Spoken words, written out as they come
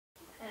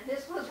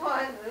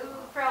one. This was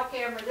a trail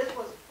camera. This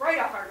was right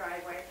off our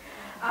driveway.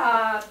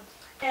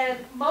 And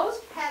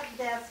most pet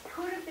deaths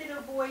could have been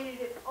avoided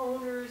if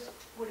owners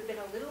would have been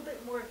a little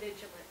bit more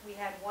vigilant. We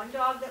had one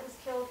dog that was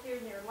killed here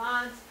near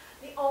Lance.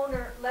 The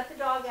owner let the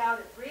dog out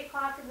at 3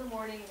 o'clock in the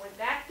morning, went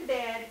back to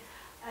bed,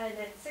 and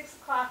at 6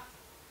 o'clock,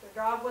 the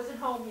dog wasn't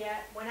home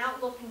yet, went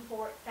out looking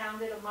for it,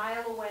 found it a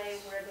mile away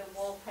where the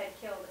wolf had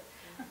killed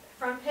it.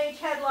 Front page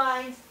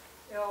headlines,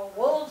 you know,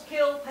 wolves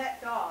kill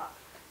pet dog.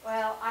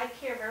 Well, I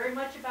care very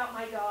much about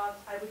my dogs.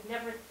 I would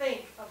never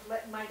think of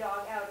letting my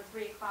dog out at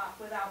 3 o'clock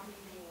without me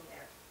being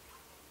there.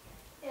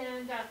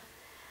 And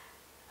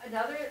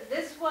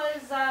this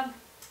was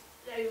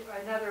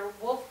another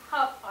wolf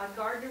pup on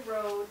Gardner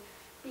Road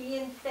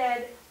being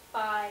fed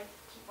by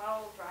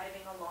people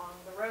driving along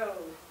the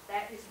road.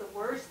 That is the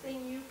worst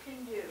thing you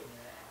can do.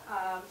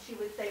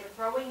 They were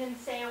throwing in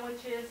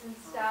sandwiches and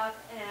stuff,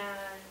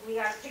 and we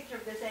got a picture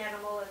of this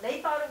animal, and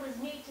they thought it was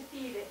neat to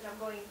feed it. And I'm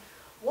going,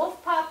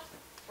 wolf pups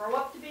grow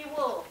up to be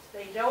wolves.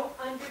 They don't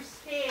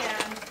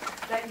understand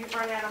that you've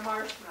run out of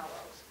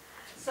marshmallows.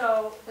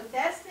 So the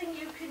best thing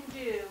you can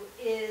do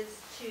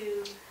is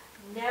to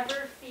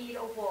never feed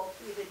a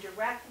wolf, either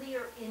directly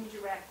or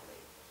indirectly.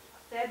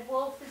 A fed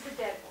wolf is a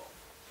dead wolf.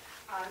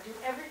 Do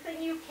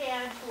everything you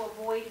can to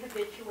avoid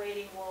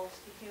habituating wolves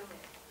to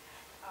humans.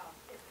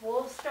 If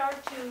wolves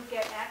start to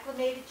get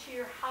acclimated to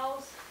your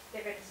house,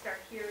 they're going to start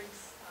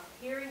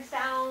hearing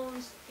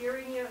sounds,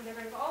 hearing you, and they're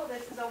going to go, oh,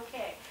 this is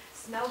okay.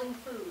 Smelling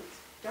foods.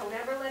 Don't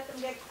ever let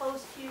them get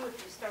close to you.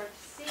 If you start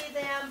to see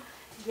them,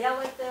 yell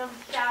at them,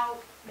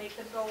 shout, make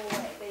them go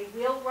away. They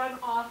will run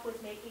off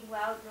with making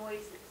loud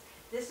noises.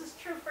 This is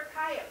true for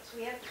coyotes.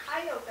 We had a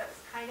coyote that was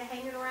kind of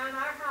hanging around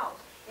our house,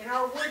 in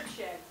our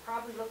woodshed,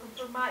 probably looking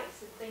for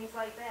mice and things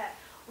like that.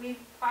 We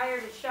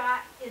fired a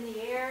shot in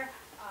the air,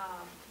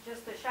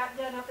 just a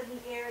shotgun up in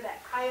the air.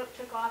 That coyote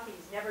took off.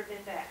 He's never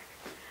been back.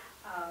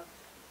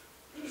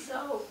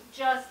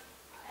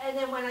 And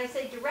then when I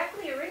say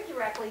directly or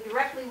indirectly,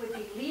 directly would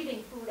be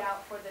leaving food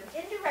out for them.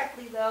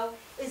 Indirectly, though,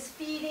 is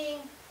feeding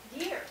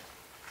deer.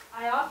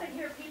 I often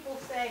hear people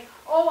say,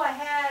 oh, I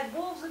had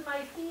wolves in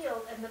my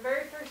field, and the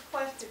very first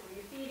question, were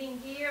you feeding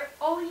deer?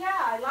 Oh, yeah,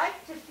 I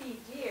like to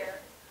feed deer.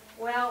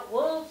 Well,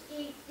 wolves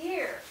eat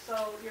deer,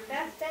 so your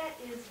best bet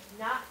is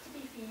not to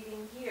be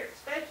feeding deer,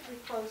 especially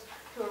close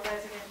to a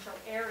residential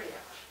area.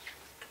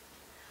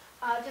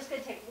 Just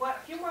going to take a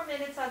few more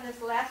minutes on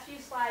this last few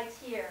slides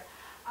here,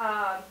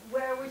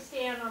 where we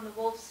stand on the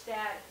wolf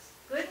status.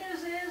 Good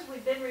news is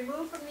we've been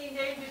removed from the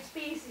endangered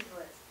species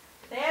list.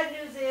 Bad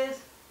news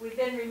is we've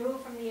been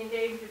removed from the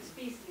endangered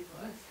species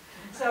list.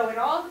 So it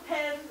all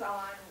depends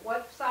on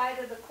what side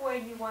of the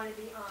coin you want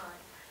to be on.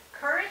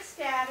 Current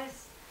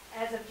status,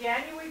 as of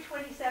January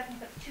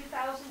 27th of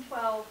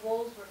 2012,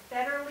 wolves were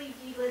federally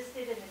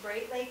delisted in the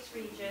Great Lakes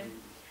region.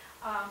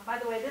 By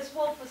the way, this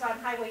wolf was on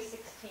Highway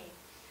 16.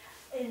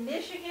 In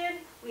Michigan,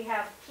 we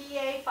have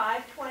PA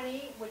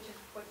 520, which is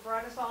what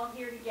brought us all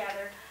here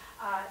together,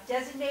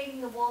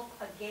 designating the wolf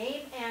a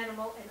game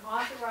animal and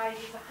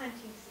authorizes a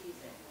hunting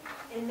season.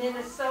 In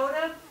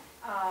Minnesota,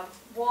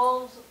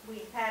 wolves,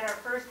 we've had our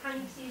first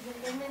hunting season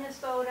in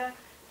Minnesota.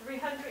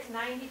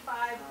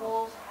 395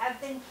 wolves have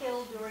been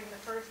killed during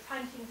the first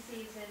hunting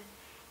season.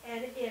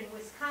 And in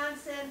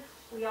Wisconsin,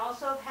 we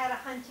also have had a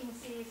hunting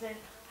season.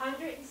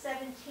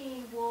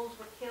 117 wolves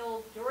were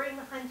killed during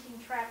the hunting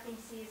trapping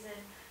season,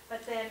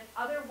 but then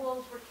other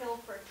wolves were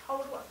killed for a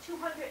total of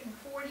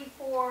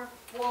 244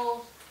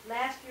 wolves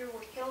last year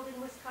were killed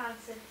in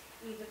Wisconsin,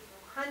 either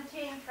through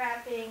hunting,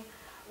 trapping,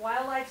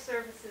 wildlife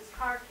services,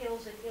 car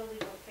kills, and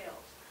illegal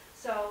kills.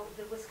 So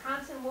the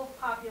Wisconsin wolf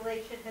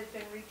population has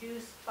been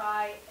reduced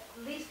by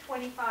at least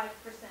 25%,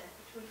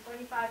 between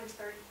 25 and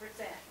 30%.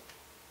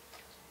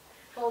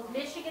 Both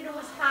Michigan and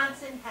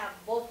Wisconsin have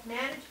wolf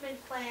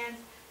management plans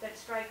that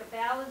strike a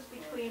balance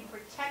between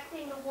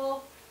protecting the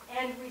wolf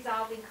and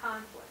resolving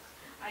conflicts.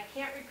 I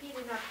can't repeat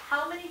enough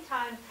how many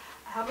times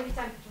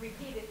to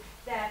repeat it,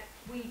 that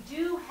we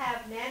do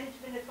have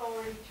management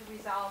authority to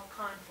resolve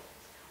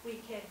conflicts.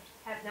 We can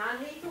have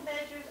non-lethal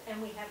measures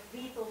and we have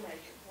lethal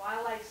measures.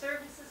 Wildlife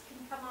services can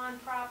come on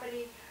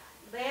property.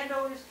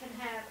 Landowners can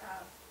have,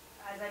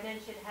 as I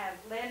mentioned, have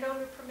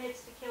landowner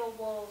permits to kill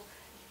wolves.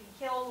 You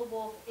can kill the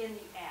wolf in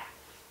the act.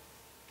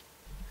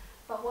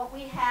 But what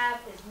we have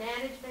is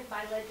management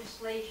by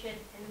legislation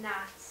and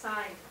not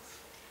science.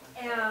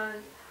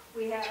 And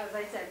we have, as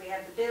I said, we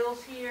have the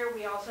bills here.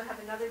 We also have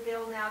another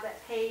bill now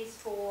that pays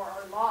for,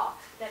 or law,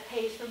 that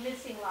pays for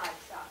missing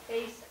livestock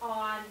based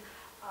on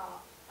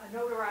a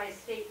notarized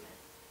statement.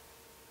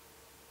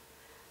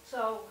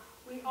 So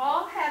we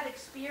all have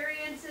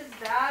experiences,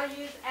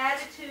 values,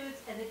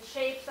 attitudes, and it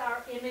shapes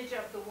our image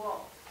of the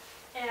wolf.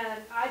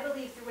 And I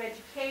believe through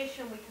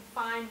education we can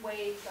find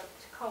ways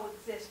to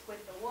coexist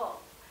with the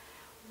wolf.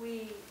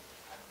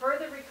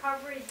 Further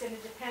recovery is going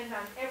to depend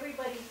on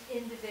everybody's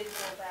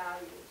individual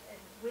values. And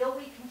will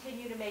we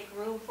continue to make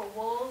room for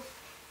wolves?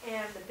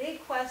 And the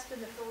big question,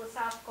 the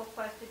philosophical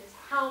question, is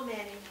how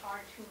many are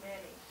too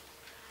many?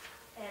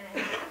 And I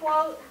have a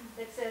quote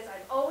that says,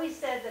 I've always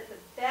said that the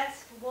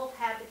best wolf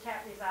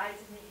habitat resides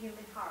resides in the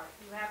human heart.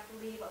 You have to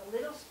leave a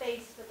little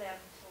space for them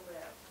to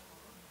live.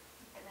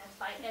 And that's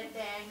by Ed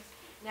Banks,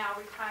 now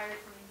retired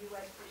from the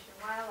U.S. Fish and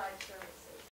Wildlife Service.